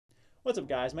What's up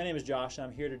guys, my name is Josh and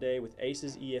I'm here today with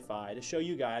Aces EFI to show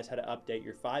you guys how to update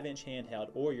your 5-inch handheld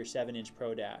or your 7-inch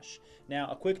Pro Dash. Now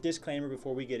a quick disclaimer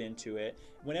before we get into it,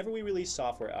 whenever we release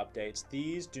software updates,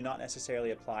 these do not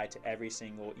necessarily apply to every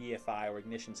single EFI or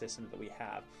ignition system that we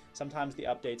have. Sometimes the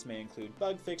updates may include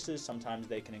bug fixes, sometimes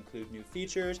they can include new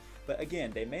features, but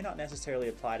again, they may not necessarily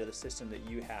apply to the system that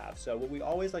you have. So what we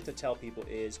always like to tell people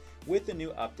is, with the new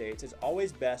updates, it's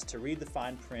always best to read the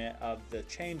fine print of the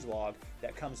changelog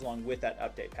that comes along with that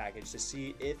update package to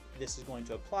see if this is going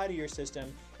to apply to your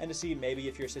system and to see maybe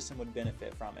if your system would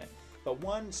benefit from it. But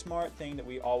one smart thing that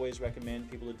we always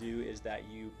recommend people to do is that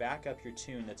you back up your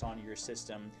tune that's on your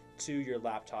system to your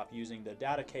laptop using the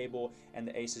data cable and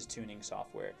the Aces tuning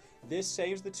software. This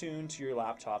saves the tune to your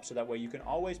laptop so that way you can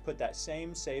always put that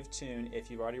same saved tune,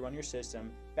 if you've already run your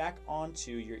system, back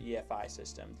onto your EFI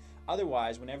system.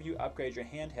 Otherwise, whenever you upgrade your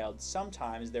handheld,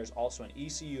 sometimes there's also an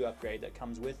ECU upgrade that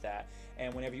comes with that,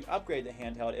 and whenever you upgrade the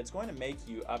handheld, it's going to make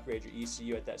you upgrade your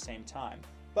ECU at that same time.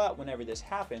 But whenever this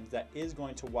happens, that is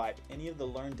going to wipe any of the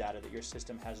learned data that your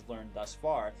system has learned thus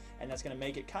far, and that's going to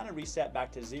make it kind of reset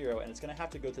back to zero, and it's going to have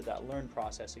to go through that learn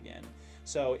process again.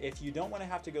 So if you don't want to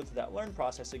have to go through that learn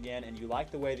process again and you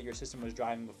like the way that your system was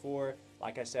driving before,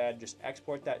 like I said, just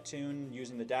export that tune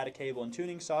using the data cable and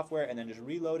tuning software and then just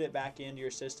reload it back into your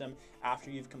system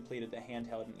after you've completed the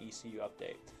handheld and ECU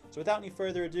update. So without any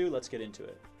further ado, let's get into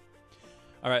it.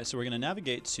 Alright, so we're going to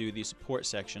navigate to the support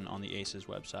section on the Aces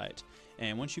website,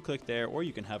 and once you click there, or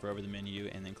you can hover over the menu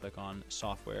and then click on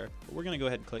software, but we're going to go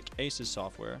ahead and click Aces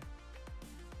software.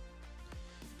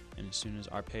 And as soon as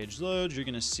our page loads, you're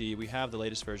going to see we have the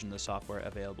latest version of the software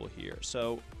available here.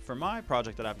 So for my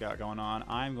project that I've got going on,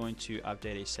 I'm going to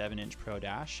update a 7-inch Pro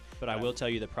Dash, but I will tell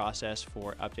you the process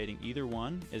for updating either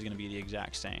one is going to be the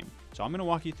exact same. So I'm going to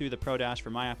walk you through the Pro Dash for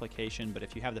my application, but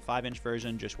if you have the 5-inch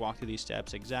version, just walk through these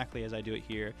steps exactly as I do it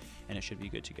here, and it should be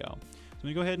good to go. So I'm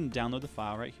going to go ahead and download the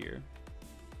file right here.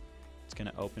 It's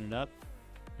going to open it up,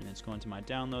 and it's going to my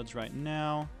downloads right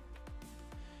now.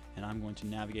 And I'm going to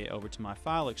navigate over to my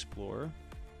File Explorer,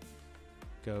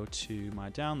 go to my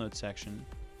download section,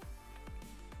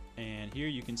 and here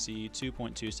you can see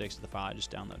 2.26 of the file I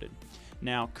just downloaded.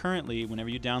 Now currently, whenever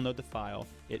you download the file,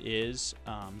 it is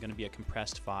going to be a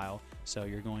compressed file, so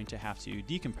you're going to have to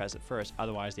decompress it first,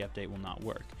 otherwise the update will not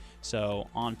work. So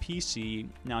on PC,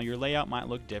 now your layout might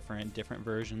look different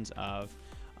versions of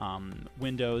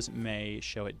Windows may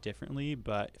show it differently,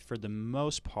 but for the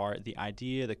most part, the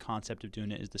idea, the concept of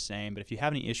doing it is the same. But if you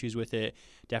have any issues with it,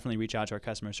 definitely reach out to our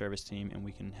customer service team and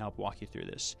we can help walk you through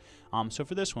this. So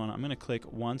for this one, I'm going to click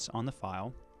once on the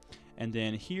file, and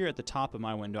then here at the top of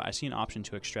my window, I see an option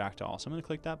to extract all. So I'm going to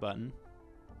click that button,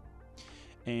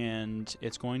 and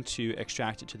it's going to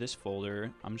extract it to this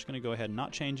folder. I'm just going to go ahead and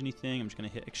not change anything. I'm just going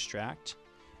to hit extract.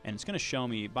 And it's going to show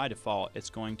me, by default, it's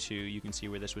going to, you can see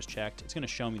where this was checked, it's going to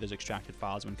show me those extracted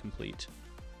files when complete.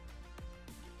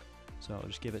 So I'll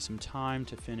just give it some time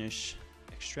to finish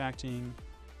extracting.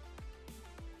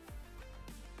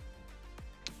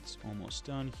 It's almost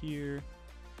done here.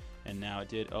 And now it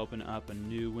did open up a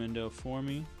new window for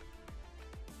me.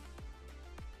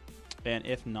 And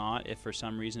if not, if for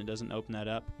some reason it doesn't open that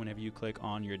up, whenever you click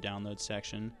on your download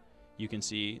section, you can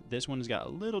see this one's got a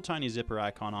little tiny zipper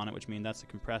icon on it, which means that's the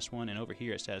compressed one, and over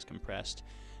here it says compressed.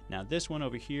 Now this one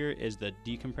over here is the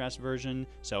decompressed version,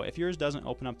 so if yours doesn't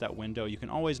open up that window, you can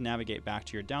always navigate back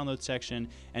to your download section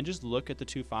and just look at the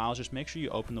two files. Just make sure you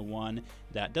open the one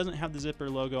that doesn't have the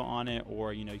zipper logo on it,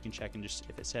 or you can check and just,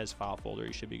 if it says file folder,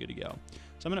 you should be good to go.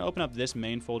 So I'm going to open up this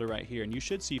main folder right here, and you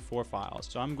should see 4 files.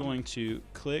 So I'm going to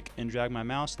click and drag my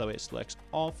mouse, that way it selects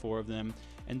all 4 of them,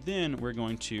 and then we're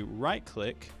going to right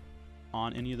click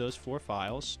on any of those 4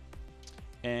 files,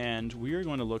 and we are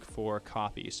going to look for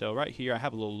copy. So right here I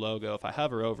have a little logo. If I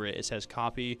hover over it, it says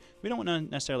copy. We don't want to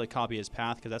necessarily copy as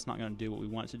path because that's not going to do what we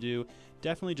want it to do.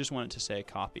 Definitely just want it to say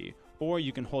copy, or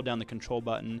you can hold down the control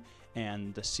button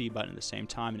and the C button at the same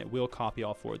time and it will copy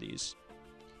all 4 of these.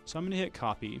 So I'm going to hit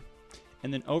copy,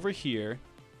 and then over here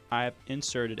I have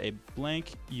inserted a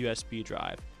blank USB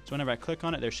drive. So whenever I click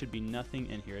on it, there should be nothing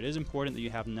in here. It is important that you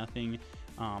have nothing,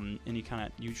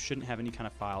 you shouldn't have any kind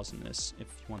of files in this if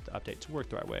you want the update to work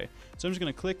the right way. So I'm just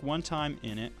going to click one time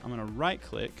in it. I'm going to right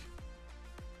click,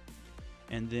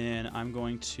 and then I'm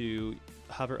going to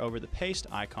hover over the paste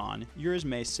icon. Yours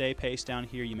may say paste down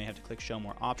here. You may have to click show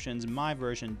more options. My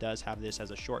version does have this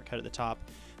as a shortcut at the top,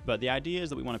 but the idea is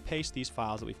that we want to paste these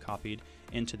files that we've copied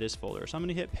into this folder. So I'm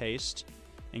going to hit paste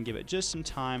and give it just some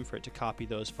time for it to copy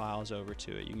those files over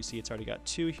to it. You can see it's already got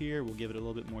 2 here. We'll give it a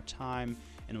little bit more time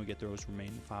and we'll get those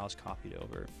remaining files copied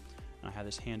over. And I have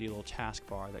this handy little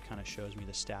taskbar that kind of shows me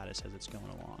the status as it's going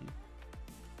along.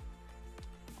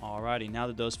 Alrighty, now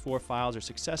that those 4 files are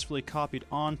successfully copied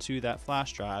onto that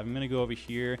flash drive, I'm going to go over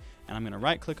here and I'm going to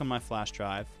right click on my flash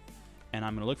drive and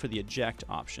I'm going to look for the eject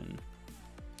option,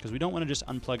 because we don't want to just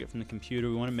unplug it from the computer.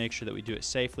 We want to make sure that we do it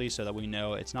safely so that we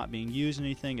know it's not being used in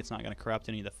anything, it's not going to corrupt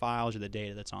any of the files or the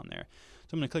data that's on there.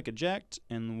 So I'm going to click eject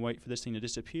and wait for this thing to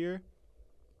disappear,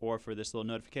 or for this little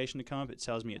notification to come up. It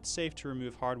tells me it's safe to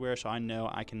remove hardware, so I know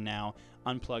I can now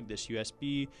unplug this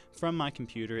USB from my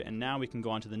computer, and now we can go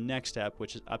on to the next step,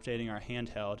 which is updating our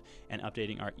handheld and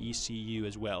updating our ECU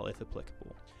as well, if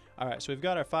applicable. Alright, so we've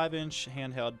got our 5-inch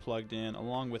handheld plugged in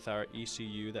along with our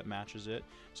ECU that matches it.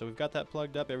 So we've got that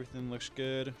plugged up, everything looks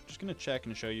good. Just going to check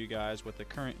and show you guys what the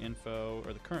current info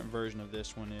or the current version of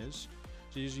this one is.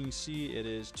 So as you can see, it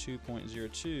is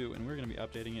 2.02, and we're going to be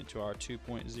updating it to our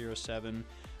 2.07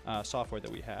 software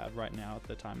that we have right now at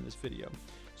the time of this video.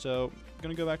 So I'm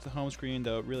going to go back to the home screen,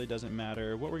 though it really doesn't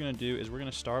matter. What we're going to do is we're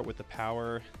going to start with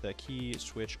the key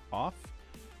switch off.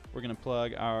 We're going to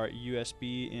plug our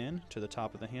USB in to the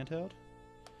top of the handheld.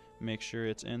 Make sure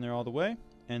it's in there all the way,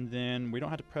 and then we don't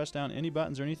have to press down any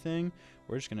buttons or anything.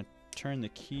 We're just going to turn the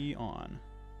key on.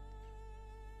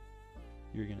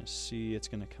 You're going to see it's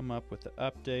going to come up with the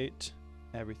update.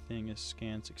 Everything is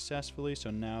scanned successfully, so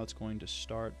now it's going to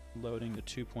start loading the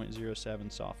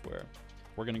 2.07 software.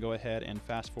 We're going to go ahead and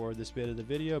fast forward this bit of the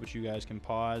video, but you guys can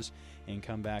pause and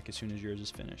come back as soon as yours is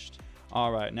finished.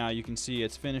 Alright, now you can see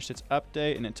it's finished its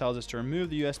update, and it tells us to remove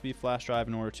the USB flash drive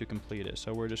in order to complete it.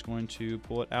 So we're just going to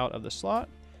pull it out of the slot.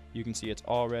 You can see it's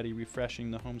already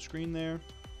refreshing the home screen there.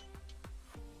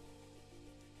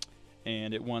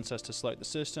 And it wants us to select the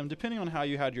system. Depending on how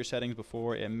you had your settings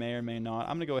before, it may or may not.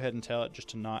 I'm going to go ahead and tell it just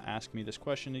to not ask me this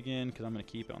question again, because I'm going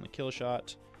to keep it on the kill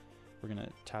shot. We're going to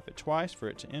tap it twice for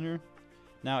it to enter.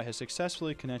 Now it has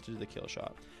successfully connected to the kill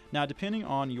shot. Now, depending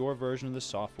on your version of the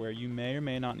software, you may or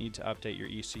may not need to update your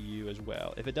ECU as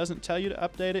well. If it doesn't tell you to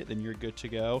update it, then you're good to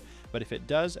go. But if it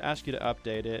does ask you to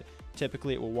update it,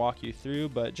 typically it will walk you through.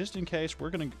 But just in case, we're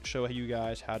going to show you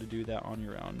guys how to do that on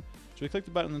your own. So we click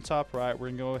the button on the top right, we're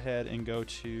going to go ahead and go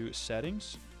to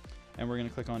Settings, and we're going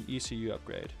to click on ECU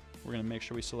Upgrade. We're going to make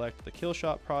sure we select the kill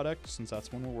shot product, since that's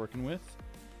the one we're working with.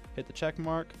 Hit the check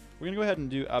mark. We're going to go ahead and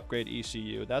do Upgrade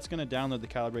ECU. That's going to download the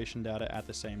calibration data at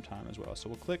the same time as well. So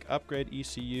we'll click Upgrade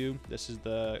ECU. This is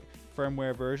the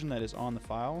firmware version that is on the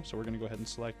file, so we're going to go ahead and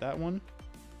select that one.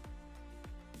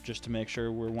 Just to make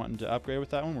sure we're wanting to upgrade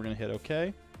with that one, we're going to hit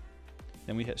OK.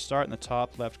 Then we hit Start in the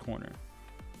top left corner.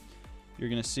 You're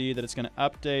going to see that it's going to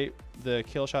update the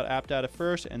Killshot app data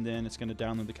first, and then it's going to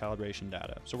download the calibration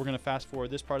data. So we're going to fast forward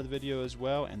this part of the video as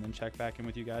well, and then check back in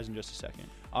with you guys in just a second.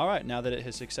 Alright, now that it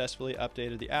has successfully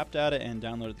updated the app data and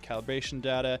downloaded the calibration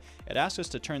data, it asks us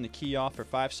to turn the key off for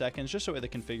 5 seconds just so the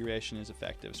configuration is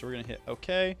effective. So we're going to hit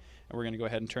OK, and we're going to go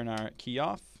ahead and turn our key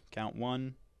off. Count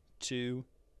 1, 2,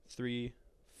 3,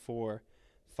 4,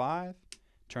 5.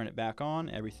 Turn it back on.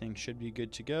 Everything should be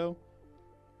good to go.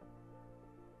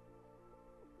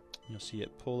 You'll see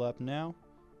it pull up now.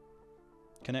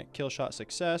 Connect Killshot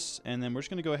success, and then we're just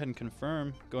going to go ahead and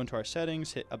confirm. Go into our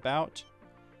settings, hit About,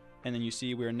 and then you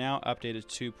see we're now updated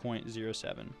to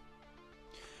 2.07.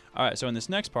 Alright, so in this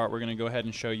next part, we're going to go ahead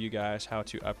and show you guys how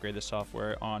to upgrade the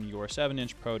software on your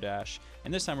 7-inch Pro Dash,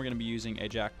 and this time we're going to be using a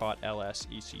Jackpot LS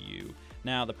ECU.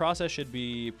 Now, the process should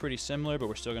be pretty similar, but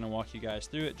we're still going to walk you guys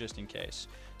through it just in case.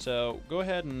 So go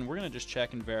ahead and we're going to just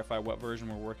check and verify what version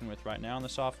we're working with right now in the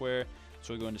software.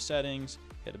 So we go into Settings,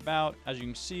 hit About. As you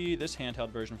can see, this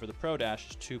handheld version for the Pro Dash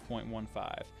is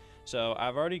 2.15. So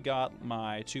I've already got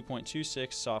my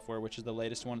 2.26 software, which is the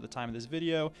latest one at the time of this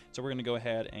video. So we're going to go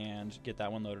ahead and get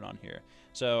that one loaded on here.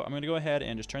 So I'm going to go ahead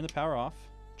and just turn the power off,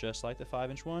 just like the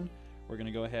 5-inch one. We're going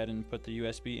to go ahead and put the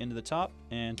USB into the top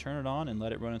and turn it on and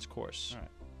let it run its course.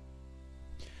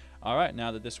 Alright,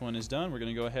 now that this one is done, we're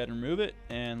going to go ahead and remove it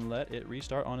and let it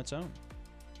restart on its own.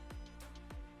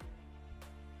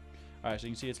 Alright, so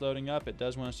you can see it's loading up. It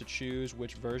does want us to choose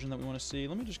which version that we want to see.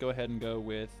 Let me just go ahead and go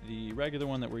with the regular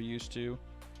one that we're used to.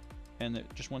 And it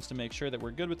just wants to make sure that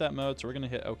we're good with that mode, so we're going to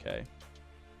hit OK.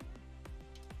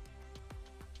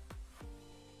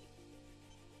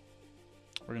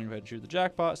 We're going to go ahead and choose the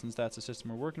Jackpot since that's the system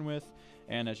we're working with.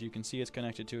 And as you can see, it's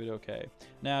connected to it OK.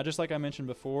 Now, just like I mentioned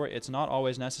before, it's not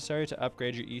always necessary to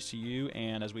upgrade your ECU.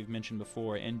 And as we've mentioned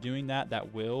before, in doing that,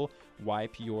 that will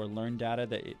wipe your learn data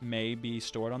that it may be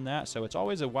stored on that. So it's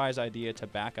always a wise idea to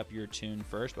back up your tune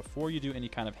first before you do any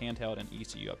kind of handheld and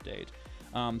ECU update.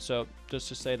 So just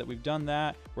to say that we've done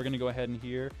that, we're going to go ahead in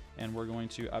here and we're going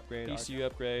to upgrade ECU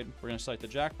upgrade. We're going to select the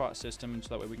Jackpot system so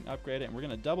that way we can upgrade it, and we're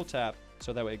going to double tap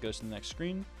so that way it goes to the next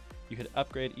screen. You hit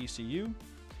Upgrade ECU,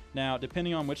 Now,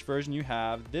 depending on which version you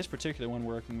have, this particular one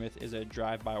we're working with is a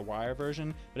drive-by-wire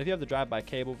version, but if you have the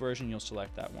drive-by-cable version, you'll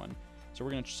select that one. So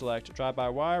we're going to select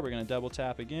drive-by-wire, we're going to double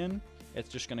tap again. It's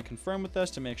just going to confirm with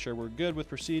us to make sure we're good with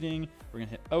proceeding. We're going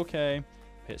to hit OK,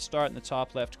 hit start in the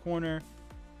top left corner,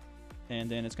 and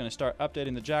then it's going to start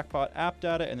updating the Jackpot app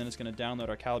data, and then it's going to download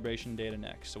our calibration data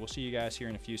next. So we'll see you guys here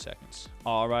in a few seconds.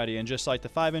 Alrighty, and just like the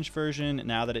 5-inch version,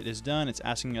 now that it is done, it's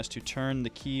asking us to turn the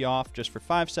key off just for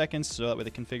 5 seconds so that way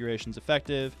the configuration is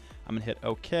effective. I'm going to hit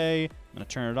OK, I'm going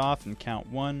to turn it off and count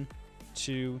 1,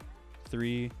 2,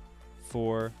 3,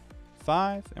 4,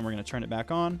 5, and we're going to turn it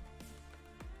back on.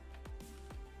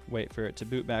 Wait for it to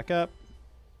boot back up.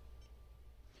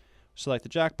 Select the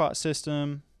Jackpot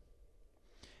system.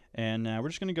 And now we're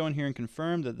just going to go in here and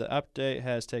confirm that the update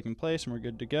has taken place and we're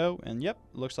good to go. And yep,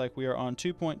 looks like we are on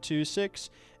 2.26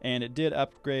 and it did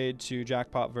upgrade to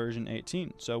Jackpot version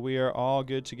 18. So we are all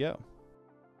good to go.